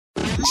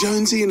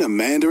Jonesy and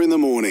Amanda in the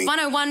morning.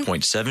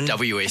 101.7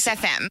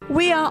 WSFM.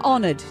 We are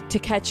honoured to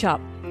catch up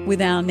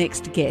with our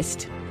next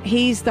guest.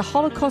 He's the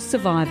Holocaust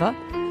survivor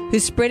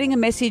who's spreading a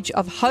message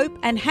of hope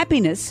and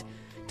happiness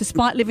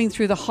despite living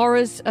through the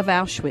horrors of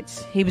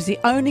Auschwitz. He was the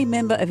only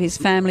member of his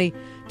family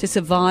to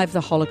survive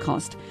the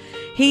Holocaust.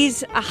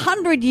 He's a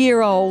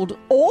 100-year-old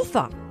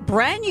author,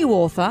 brand new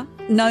author,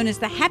 known as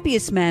the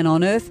happiest man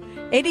on earth,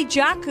 Eddie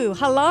Jaku.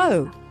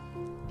 Hello.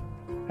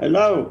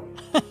 Hello.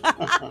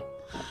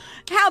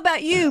 How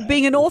about you,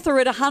 being an author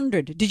at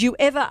 100? Did you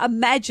ever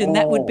imagine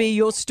that would be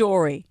your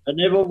story? I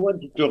never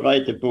wanted to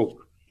write a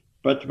book,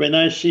 but when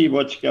I see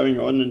what's going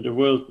on in the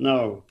world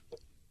now,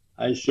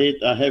 I said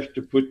I have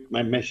to put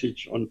my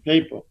message on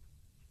paper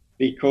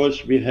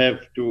because we have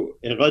to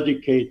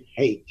eradicate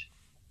hate.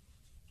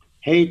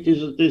 Hate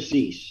is a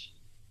disease,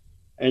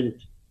 and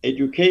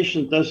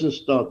education doesn't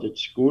start at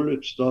school,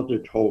 it starts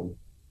at home.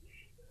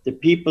 The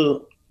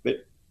people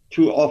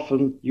too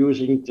often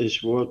using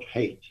this word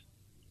hate.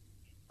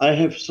 I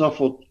have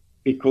suffered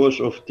because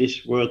of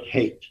this word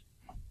hate.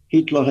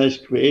 Hitler has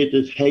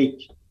created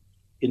hate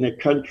in a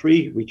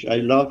country which I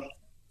love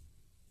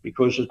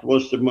because it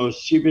was the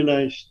most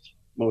civilized,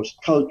 most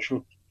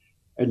cultured,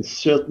 and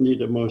certainly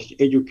the most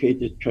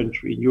educated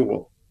country in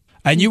Europe.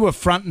 And you were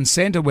front and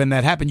centre when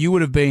that happened. You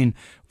would have been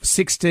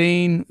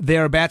 16,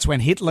 thereabouts, when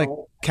Hitler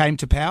came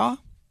to power?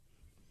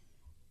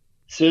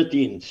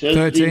 13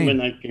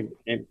 when I came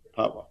to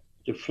power.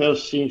 The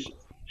first things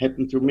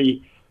happened to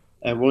me,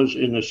 I was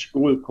in a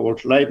school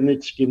called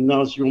Leibniz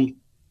Gymnasium.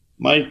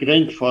 My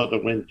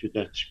grandfather went to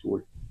that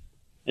school.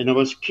 And I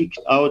was kicked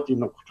out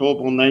in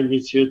October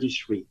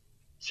 1933,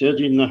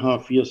 13 and a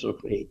half years of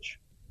age,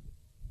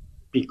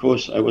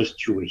 because I was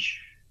Jewish.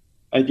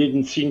 I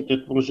didn't think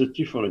that was a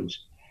difference.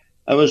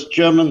 I was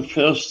German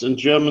first and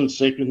German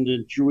second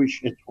and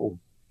Jewish at home.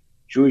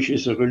 Jewish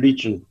is a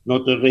religion,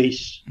 not a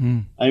race.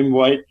 I'm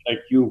white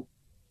like you.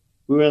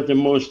 We are the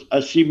most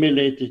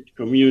assimilated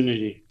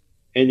community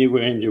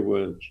anywhere in the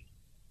world.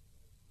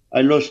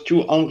 I lost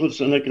 2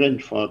 uncles and a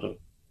grandfather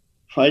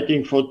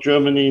fighting for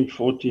Germany in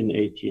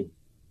 1418.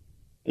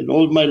 And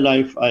all my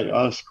life I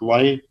ask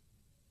why,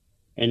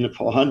 and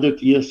for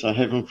 100 years I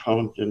haven't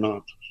found an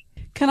answer.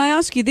 Can I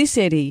ask you this,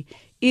 Eddie?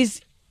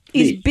 Is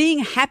being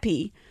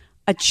happy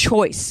a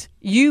choice?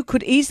 You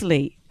could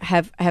easily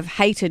have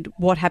hated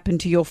what happened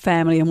to your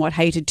family and what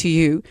hated to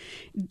you.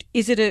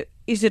 Is it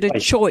a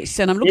choice?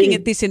 And I'm looking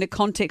at this in a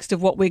context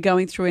of what we're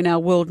going through in our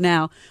world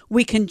now.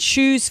 We can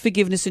choose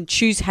forgiveness and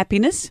choose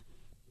happiness?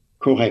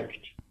 Correct.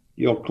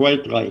 You're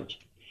quite right.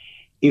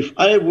 If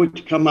I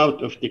would come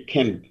out of the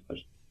camp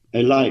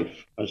alive,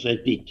 as I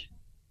did,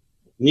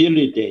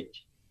 nearly dead,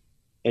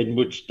 and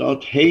would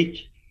start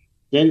hate,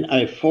 then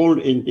I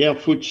fall in their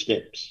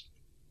footsteps.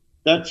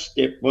 That's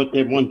what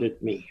they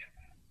wanted me.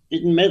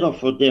 Didn't matter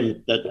for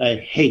them that I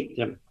hate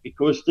them,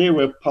 because they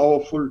were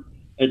powerful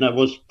and I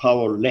was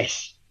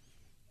powerless.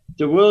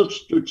 The world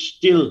stood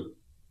still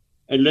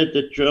and let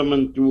the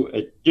Germans do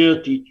a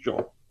dirty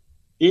job.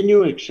 They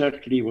knew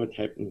exactly what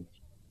happened.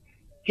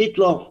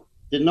 Hitler,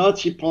 the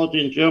Nazi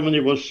party in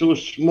Germany, was so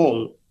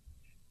small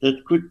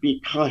that could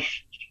be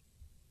crushed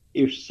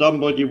if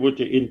somebody would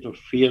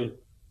interfere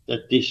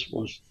that this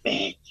was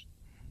bad.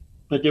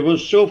 But they were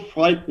so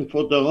frightened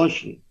for the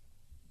Russian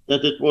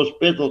that it was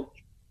better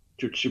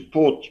to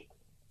support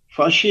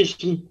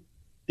fascism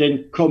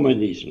than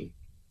communism.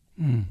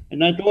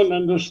 And I don't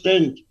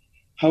understand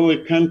how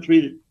a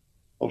country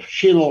of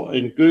Schiller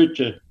and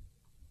Goethe,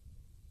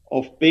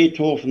 of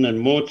Beethoven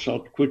and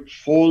Mozart could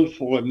fall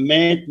for a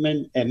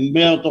madman, a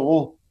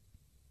murderer,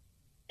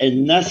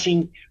 and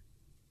nothing,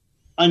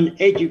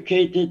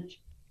 uneducated,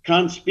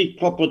 can't speak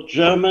proper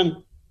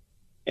German,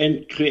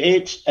 and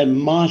creates a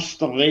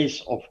master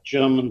race of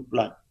German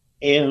blood,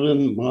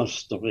 Aryan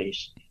master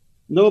race.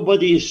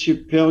 Nobody is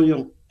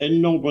superior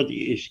and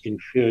nobody is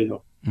inferior.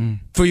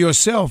 For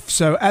yourself,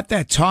 so at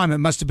that time it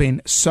must have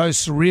been so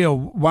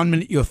surreal. 1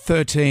 minute you're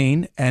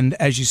 13, and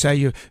as you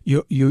say,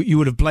 you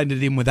would have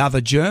blended in with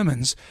other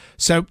Germans.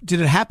 So did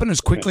it happen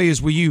as quickly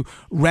as were you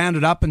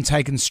rounded up and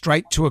taken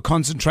straight to a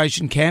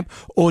concentration camp,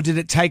 or did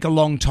it take a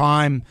long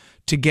time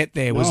to get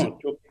there?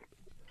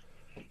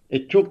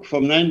 It took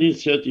from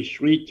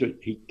 1933 till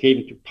he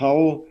came to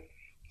power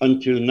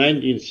until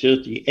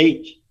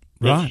 1938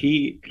 that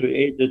he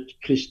created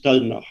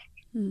Kristallnacht.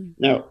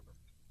 Now,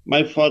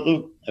 my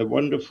father, a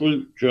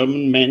wonderful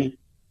German man,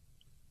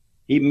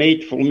 he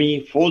made for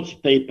me false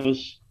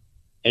papers,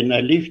 and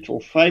I lived for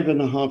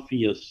 5.5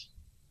 years,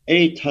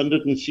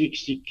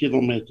 860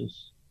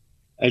 kilometers.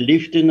 I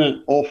lived in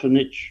an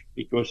orphanage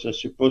because I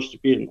was supposed to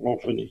be an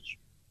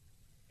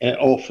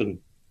orphan.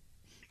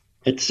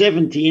 At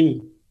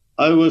 17,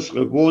 I was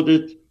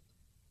rewarded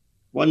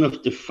one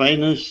of the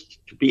finest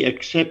to be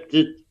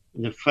accepted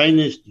in the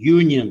finest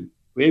union.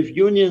 We have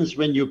unions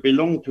when you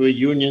belong to a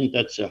union,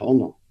 that's a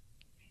honor.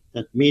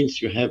 That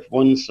means you have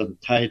won some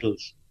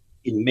titles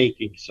in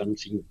making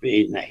something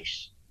very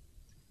nice.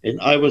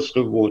 And I was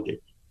rewarded.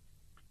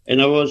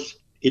 And I was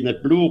in a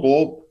blue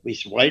robe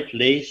with white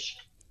lace.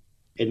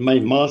 And my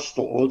master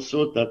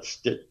also,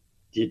 that's the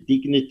the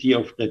dignity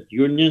of that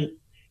union.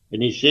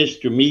 And he says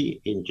to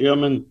me in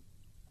German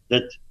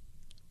that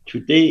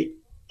today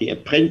the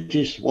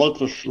apprentice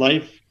Walter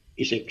Schleif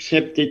is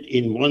accepted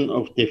in one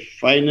of the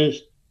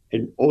finest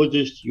and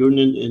oldest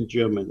unions in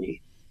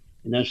Germany.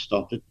 And I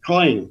started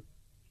crying.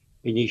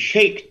 And he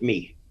shaked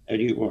me,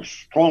 and he was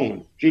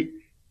strong.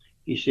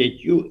 He said,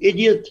 "You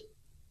idiot,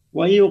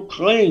 why are you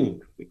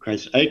crying?"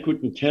 Because I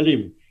couldn't tell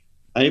him,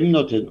 I'm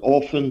not an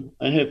orphan.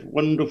 I have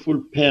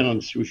wonderful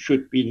parents who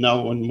should be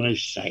now on my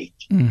side.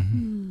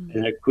 Mm-hmm.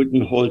 And I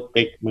couldn't hold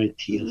back my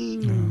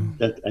tears.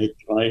 That I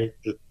tried,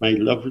 that my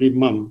lovely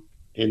mom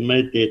and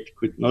my dad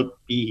could not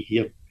be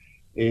here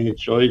and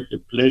enjoy the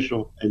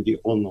pleasure and the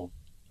honor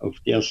of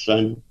their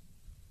son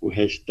who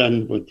has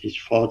done what his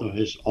father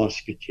has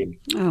asked him.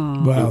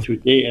 Oh. Wow. And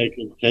today I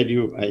can tell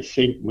you, I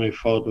thank my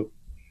father.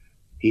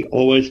 He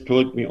always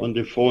told me on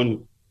the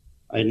phone,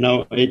 I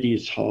know Eddie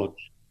is hard,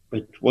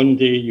 but one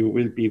day you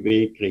will be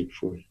very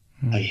grateful.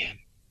 I am.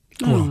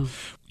 Well,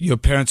 your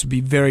parents would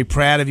be very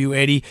proud of you,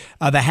 Eddie.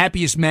 The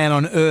Happiest Man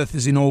on Earth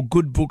is in all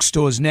good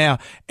bookstores now.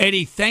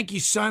 Eddie, thank you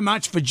so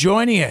much for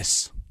joining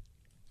us.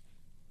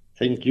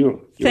 Thank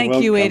you.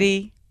 Thank you,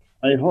 Eddie.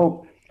 I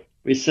hope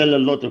we sell a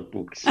lot of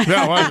books.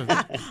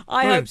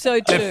 I hope so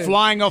too. They're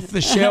flying off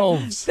the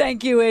shelves.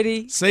 Thank you,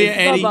 Eddie. See you,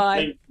 Eddie. Bye-bye.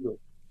 Thank you.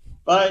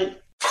 Bye.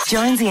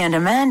 Jonesy and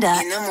Amanda.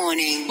 In the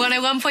morning.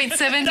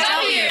 101.7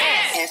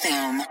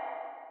 WFM.